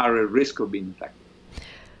or are at risk of being infected.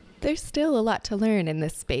 There's still a lot to learn in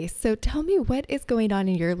this space. So tell me, what is going on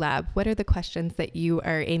in your lab? What are the questions that you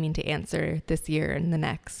are aiming to answer this year and the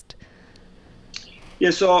next?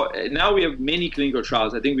 Yeah, so now we have many clinical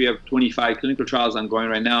trials. I think we have 25 clinical trials ongoing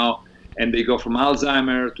right now, and they go from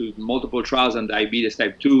Alzheimer to multiple trials on diabetes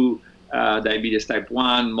type 2, diabetes type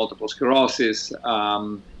 1, multiple sclerosis,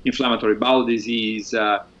 inflammatory bowel disease,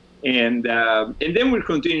 and then we're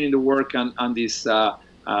continuing to work on this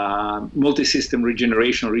multi-system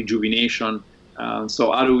regeneration, rejuvenation.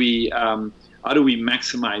 So how do we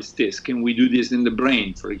maximize this? Can we do this in the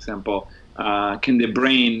brain, for example? Can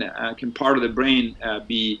part of the brain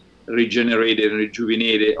be regenerated and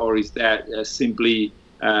rejuvenated, or is that simply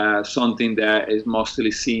something that is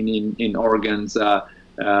mostly seen in organs that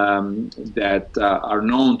are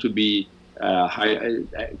known to be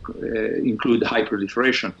include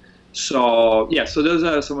hyperproliferation? So those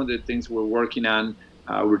are some of the things we're working on.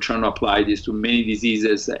 We're trying to apply this to many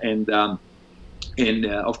diseases, and of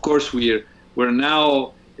course we're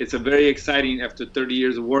now. It's a very exciting, after 30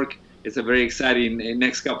 years of work. It's a very exciting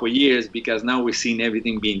next couple of years, because now we're seeing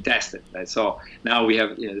everything being tested. Right? So now we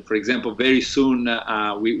have, for example, very soon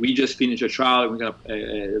we just finished a trial. We're going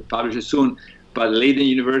to publish it soon. But Leiden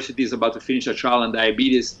University is about to finish a trial on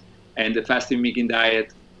diabetes and the fasting mimicking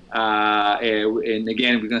diet. And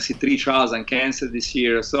again, we're going to see 3 trials on cancer this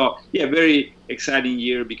year. So yeah, very exciting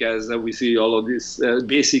year, because we see all of this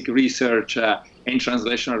basic research and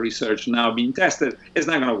translational research now being tested. It's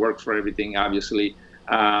not going to work for everything, obviously,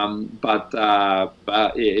 but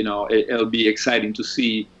it'll be exciting to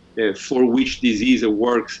see for which disease it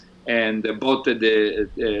works, and both at the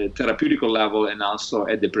therapeutical level and also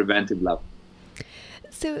at the preventive level.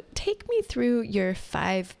 So take me through your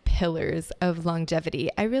 5 pillars of longevity.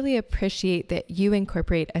 I really appreciate that you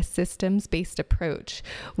incorporate a systems-based approach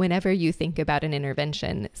whenever you think about an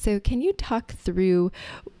intervention. So can you talk through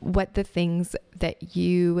what the things that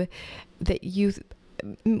you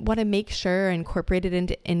want to make sure are incorporated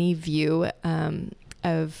into any view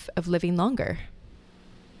of living longer?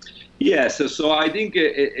 Yes, so I think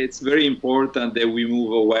it's very important that we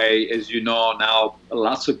move away. As you know, now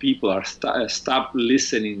lots of people are stop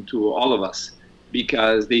listening to all of us,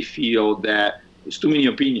 because they feel that there's too many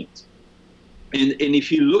opinions. And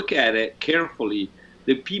if you look at it carefully,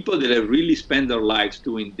 the people that have really spent their lives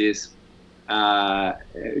doing this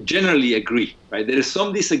generally agree, right? There is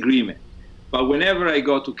some disagreement. But whenever I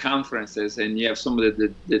go to conferences and you have some of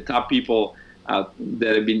the top people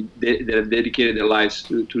that have dedicated their lives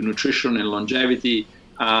to nutrition and longevity,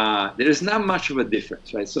 there is not much of a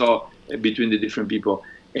difference, right? So between the different people,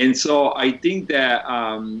 and so I think that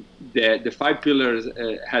the 5 pillars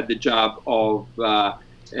had the job of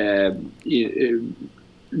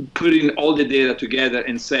putting all the data together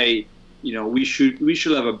and say, we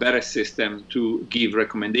should have a better system to give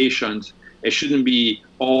recommendations. It shouldn't be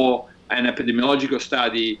all an epidemiological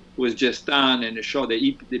study was just done and it showed that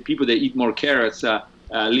the people that eat more carrots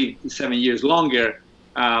live 7 years longer,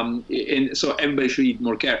 and so everybody should eat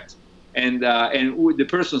more carrots. And the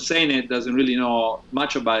person saying it doesn't really know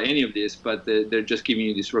much about any of this, but they're just giving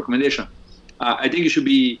you this recommendation. I think it should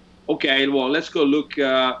be, okay, well, let's go look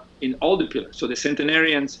in all the pillars. So the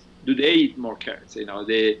centenarians, do they eat more carrots? In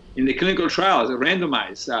the clinical trials,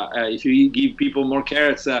 randomized, if you give people more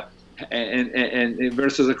carrots and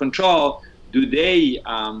versus a control, do they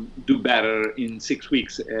do better in 6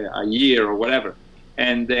 weeks, a year, or whatever?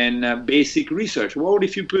 And then basic research. What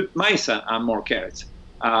if you put mice on more carrots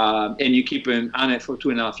and you keep them on it for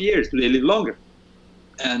 2.5 years? Do they live longer?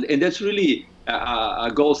 And that's really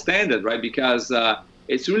a gold standard, right? Because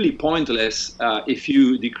it's really pointless if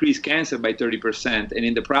you decrease cancer by 30% and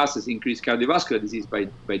in the process increase cardiovascular disease by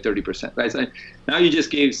 30%, right? So now you just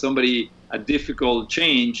gave somebody a difficult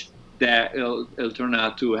change that it'll turn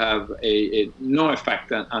out to have no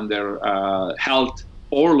effect on their health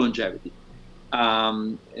or longevity.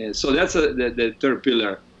 So that's the third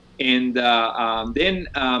pillar. And then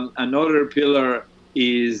another pillar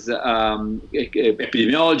is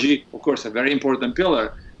epidemiology, of course, a very important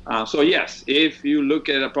pillar. So yes, if you look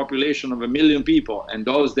at a population of 1 million people and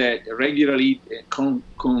those that regularly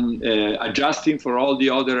adjusting for all the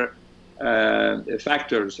other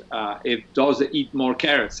factors, if those that eat more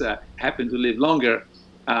carrots happen to live longer,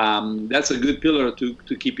 that's a good pillar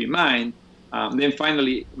to keep in mind. Then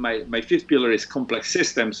finally, my 5th pillar is complex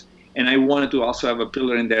systems, and I wanted to also have a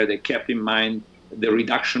pillar in there that kept in mind the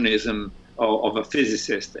reductionism of a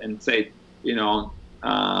physicist and say,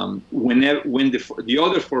 when the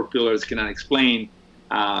other four pillars cannot explain,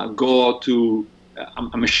 go to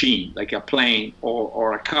a machine like a plane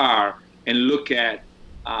or a car and look at,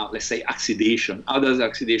 let's say, oxidation. How does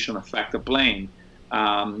oxidation affect a plane?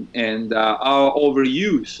 And how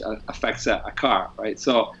overuse affects a car, right?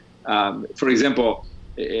 So, for example,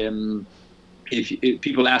 if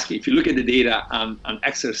people ask, if you look at the data on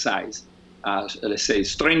exercise, let's say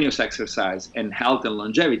strenuous exercise and health and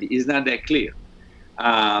longevity, is not that clear.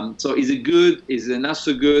 So is it good? Is it not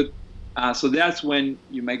so good? So that's when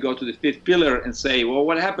you might go to the fifth pillar and say, well,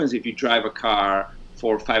 what happens if you drive a car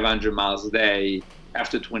for 500 miles a day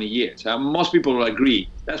after 20 years? Most people will agree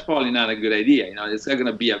that's probably not a good idea. It's not going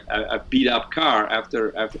to be a beat up car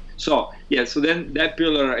after. So yeah, so then that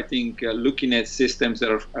pillar, I think, looking at systems that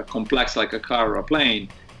are complex like a car or a plane,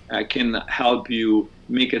 can help you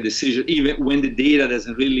make a decision, even when the data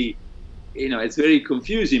doesn't really, it's very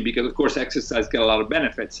confusing because, of course, exercise got a lot of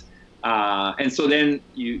benefits. And so then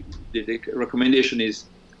the recommendation is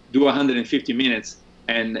do 150 minutes.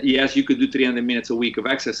 And yes, you could do 300 minutes a week of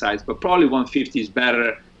exercise, but probably 150 is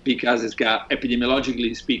better because it's got,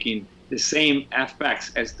 epidemiologically speaking, the same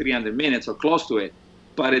effects as 300 minutes or close to it,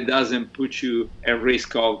 but it doesn't put you at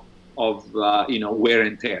risk of wear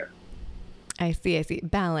and tear. I see.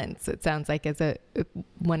 Balance, it sounds like, is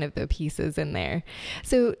one of the pieces in there.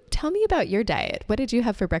 So tell me about your diet. What did you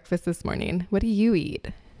have for breakfast this morning? What do you eat?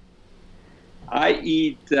 I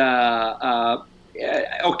eat,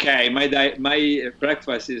 okay, my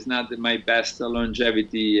breakfast is not my best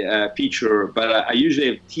longevity feature, but I usually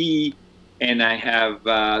have tea and I have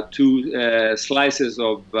 2 slices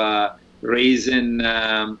of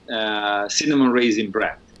cinnamon raisin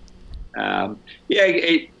bread. I'm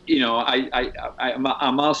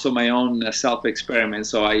also my own self-experiment,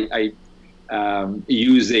 so I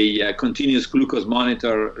use a continuous glucose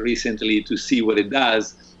monitor recently to see what it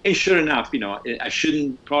does. And sure enough, I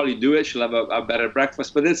shouldn't probably do it. Should have a better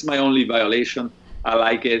breakfast, but it's my only violation. I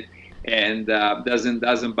like it, and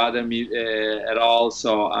doesn't bother me at all.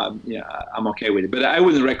 So I'm okay with it. But I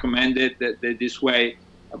wouldn't recommend it this way.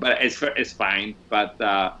 But it's fine. But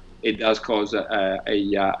it does cause a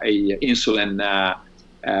insulin,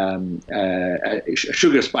 a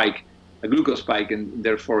sugar spike, a glucose spike, and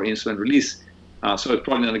therefore insulin release. So it's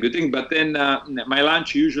probably not a good thing. But then my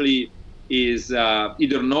lunch usually is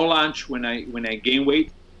either no lunch when I gain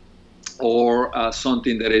weight, or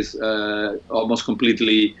something that is almost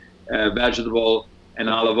completely vegetable and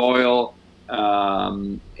olive oil,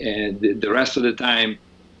 and the rest of the time.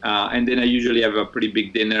 And then I usually have a pretty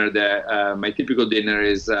big dinner. My typical dinner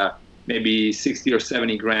is maybe 60 or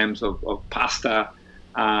 70 grams of pasta,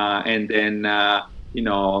 and then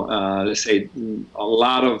let's say a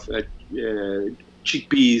lot of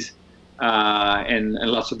chickpeas. And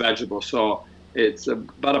lots of vegetables. So it's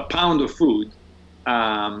about a pound of food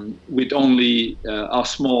with only a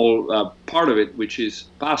small part of it, which is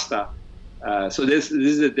pasta. So this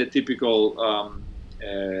is the typical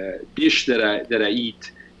dish that I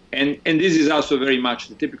eat. And this is also very much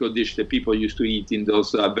the typical dish that people used to eat in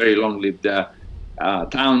those very long-lived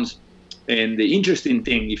towns. And the interesting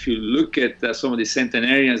thing, if you look at some of the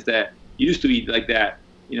centenarians that used to eat like that,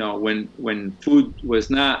 when food was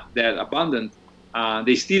not that abundant,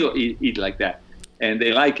 they still eat like that, and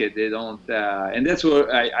they like it. They don't, and that's what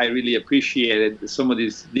I really appreciated. Some of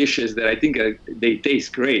these dishes that I think they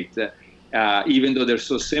taste great, even though they're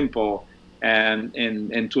so simple, and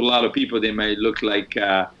to a lot of people they might look like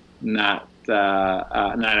not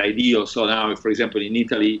ideal. So now, for example, in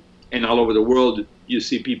Italy and all over the world, you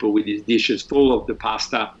see people with these dishes full of the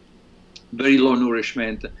pasta, very low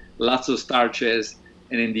nourishment, lots of starches.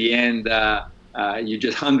 And in the end, you're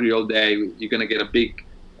just hungry all day. You're going to get a big,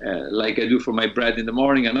 like I do for my bread in the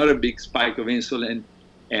morning, another big spike of insulin.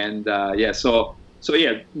 And so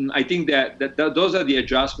I think that those are the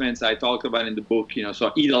adjustments I talked about in the book.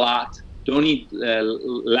 So eat a lot, don't eat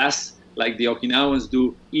less like the Okinawans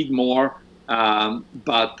do. Eat more,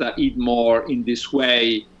 but eat more in this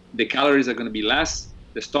way. The calories are going to be less.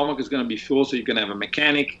 The stomach is going to be full, so you can have a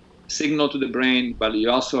mechanic signal to the brain, but you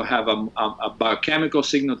also have a biochemical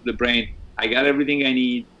signal to the brain. I got everything I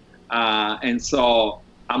need, and so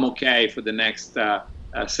I'm okay for the next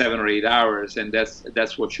 7 or 8 hours, and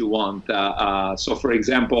that's what you want. So, for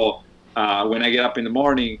example, when I get up in the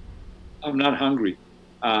morning, I'm not hungry,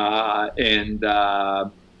 and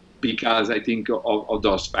because I think of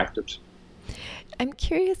those factors. I'm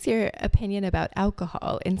curious your opinion about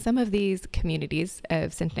alcohol. In some of these communities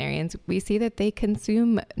of centenarians, we see that they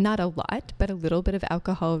consume not a lot, but a little bit of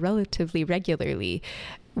alcohol relatively regularly.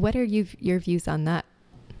 What are your views on that?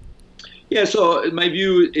 Yeah, so my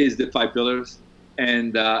view is the 5 pillars.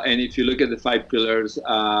 And if you look at the 5 pillars,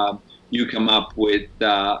 you come up with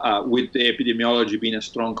the epidemiology being a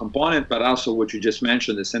strong component, but also what you just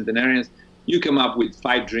mentioned, the centenarians. You come up with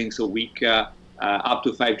 5 drinks a week, up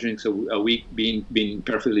to 5 drinks a week being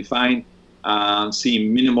perfectly fine,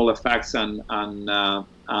 seeing minimal effects on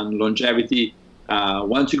longevity.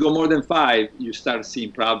 Once you go more than 5, you start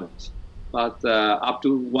seeing problems. But up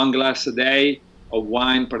to 1 glass a day of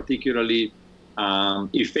wine, particularly,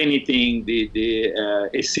 if anything,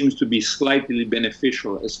 it seems to be slightly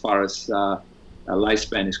beneficial as far as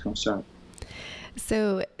lifespan is concerned.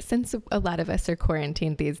 So, since a lot of us are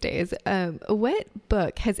quarantined these days, what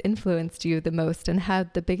book has influenced you the most and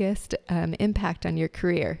had the biggest impact on your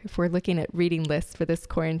career? If we're looking at reading lists for this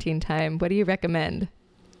quarantine time, what do you recommend?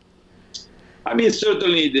 I mean,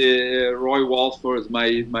 certainly the Roy Walford,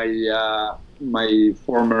 my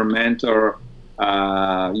former mentor.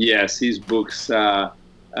 Yes, his books.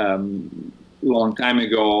 Long time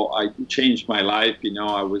ago, I changed my life.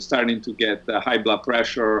 I was starting to get high blood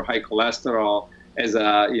pressure, high cholesterol as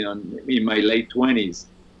in my late 20s,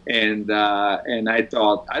 and I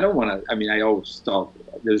thought I don't want to. I mean, I always thought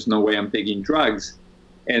there's no way I'm taking drugs,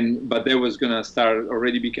 but that was going to start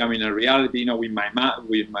already becoming a reality. With my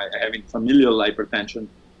having familial hypertension,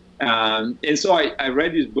 and so I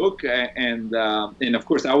read his book, and of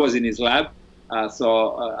course I was in his lab,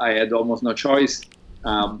 so I had almost no choice.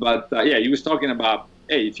 But he was talking about,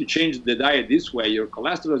 hey, if you change the diet this way, your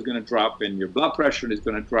cholesterol is going to drop and your blood pressure is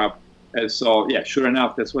going to drop. And so, sure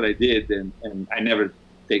enough, that's what I did. And I never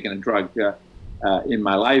taken a drug in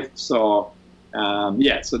my life. So,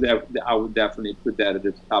 so that I would definitely put that at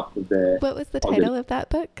the top of the. What was the title of that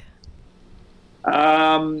book?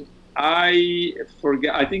 I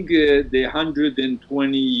forget. I think the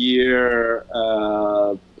 120-year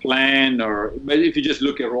plan, but if you just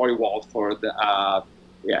look at Roy Walford,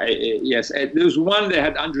 yes, there's one that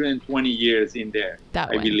had 120 years in there. That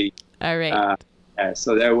one. I believe. All right.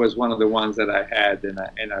 So that was one of the ones that I had and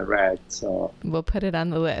I read. So we'll put it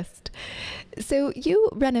on the list. So you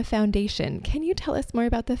run a foundation. Can you tell us more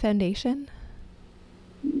about the foundation?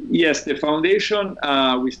 Yes, the foundation,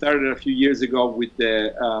 we started a few years ago with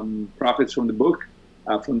the profits from the book,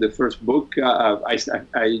 from the first book. I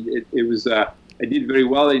did very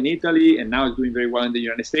well in Italy, and now it's doing very well in the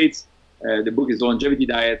United States. The book is Longevity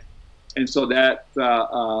Diet, and so that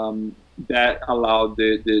allowed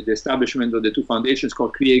the establishment of the 2 foundations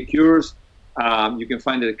called Create Cures. You can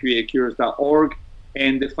find it at createcures.org.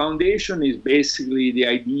 And the foundation is basically, the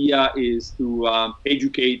idea is to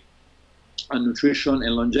educate on nutrition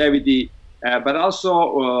and longevity, but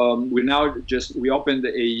also we opened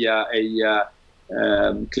a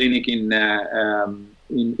clinic in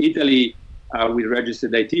Italy with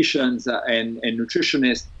registered dietitians and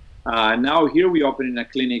nutritionists. Now here we open in a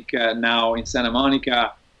clinic now in Santa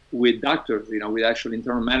Monica with doctors, with actual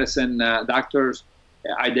internal medicine doctors,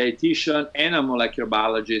 a dietitian, and a molecular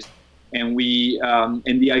biologist. And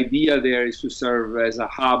the idea there is to serve as a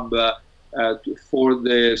hub for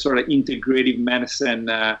the sort of integrative medicine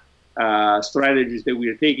strategies that we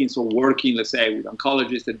are taking. So working, let's say, with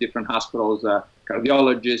oncologists at different hospitals,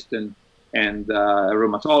 cardiologists and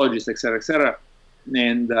rheumatologists, et cetera, et cetera.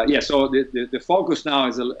 And so the focus now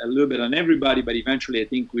is a little bit on everybody, but eventually I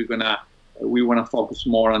think we want to focus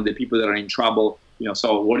more on the people that are in trouble.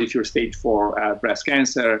 So what if you're stage 4 breast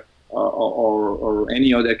cancer or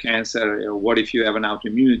any other cancer? Or what if you have an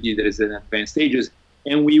autoimmunity that is in advanced stages?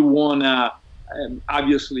 And we want to,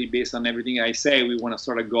 obviously, based on everything I say, we want to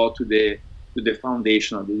sort of go to the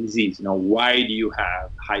foundation of the disease. Why do you have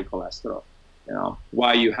high cholesterol?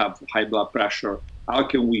 Why you have high blood pressure? How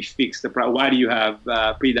can we fix the problem? Why do you have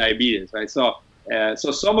prediabetes, right? So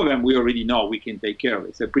some of them we already know we can take care of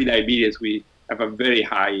it. So prediabetes, we have a very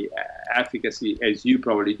high efficacy, as you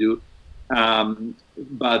probably do.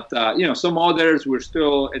 But some others, we're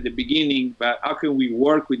still at the beginning, but how can we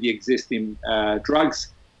work with the existing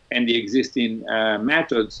drugs and the existing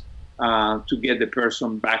methods to get the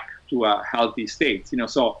person back to a healthy state?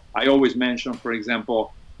 So I always mention, for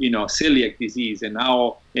example, celiac disease, and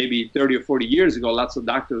now maybe 30 or 40 years ago, lots of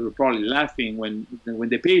doctors were probably laughing when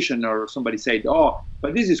the patient or somebody said, "Oh,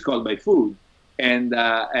 but this is caused by food." And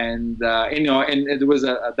there was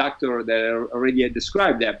a doctor that already had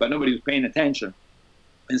described that, but nobody was paying attention.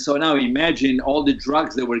 And so now imagine all the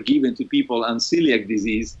drugs that were given to people on celiac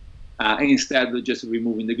disease instead of just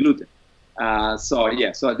removing the gluten. So I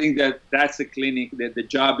think that's a clinic that the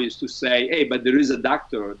job is to say, hey, but there is a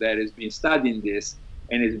doctor that has been studying this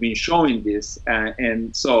and has been showing this,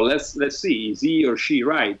 and so let's see, is he or she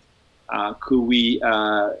right? Could we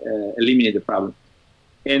eliminate the problem?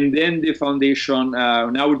 And then the foundation,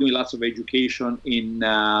 now we're doing lots of education in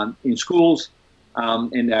schools.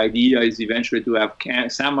 And the idea is eventually to have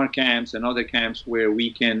summer camps and other camps where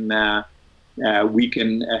we can have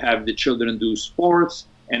the children do sports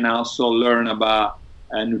and also learn about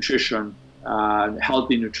nutrition,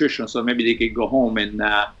 healthy nutrition. So maybe they could go home and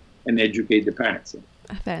educate the parents.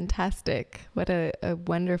 Fantastic. What a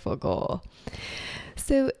wonderful goal.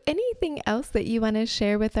 So anything else that you want to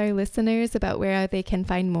share with our listeners about where they can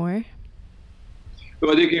find more?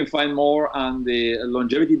 Well, they can find more on the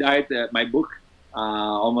longevity diet, my book.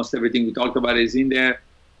 Almost everything we talked about is in there.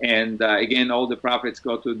 And again, all the profits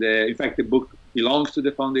go to in fact, the book belongs to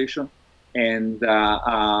the foundation. And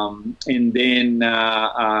then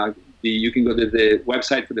you can go to the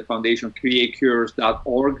website for the foundation,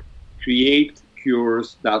 createcures.org,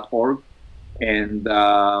 createcures.org.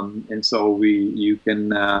 And so you can,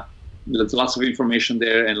 there's lots of information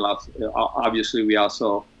there, and obviously we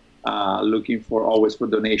also looking always for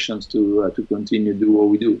donations to continue to do what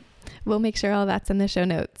we do. We'll make sure all that's in the show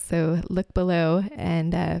notes. So look below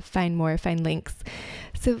and find links.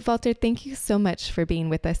 So Walter, thank you so much for being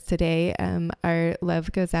with us today. Our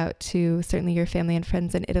love goes out to certainly your family and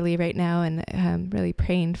friends in Italy right now, and really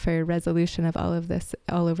praying for resolution of all of this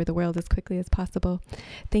all over the world as quickly as possible.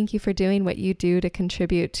 Thank you for doing what you do to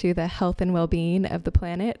contribute to the health and well-being of the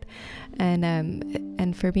planet,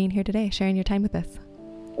 and for being here today, sharing your time with us.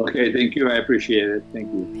 Okay, thank you. I appreciate it.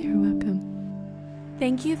 Thank you. You're welcome.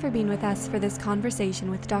 Thank you for being with us for this conversation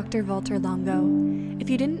with Dr. Walter Longo. If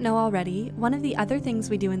you didn't know already, one of the other things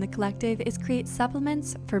we do in the collective is create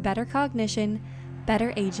supplements for better cognition,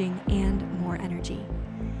 better aging, and more energy.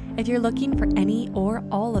 If you're looking for any or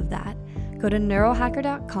all of that, go to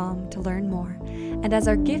neurohacker.com to learn more. And as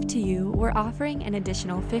our gift to you, we're offering an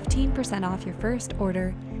additional 15% off your first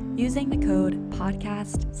order using the code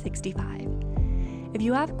podcast65. If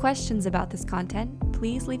you have questions about this content,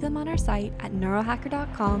 please leave them on our site at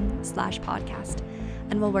neurohacker.com/podcast,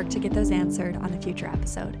 and we'll work to get those answered on a future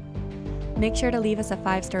episode. Make sure to leave us a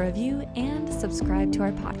 5-star review and subscribe to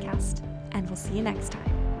our podcast, and we'll see you next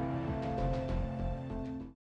time.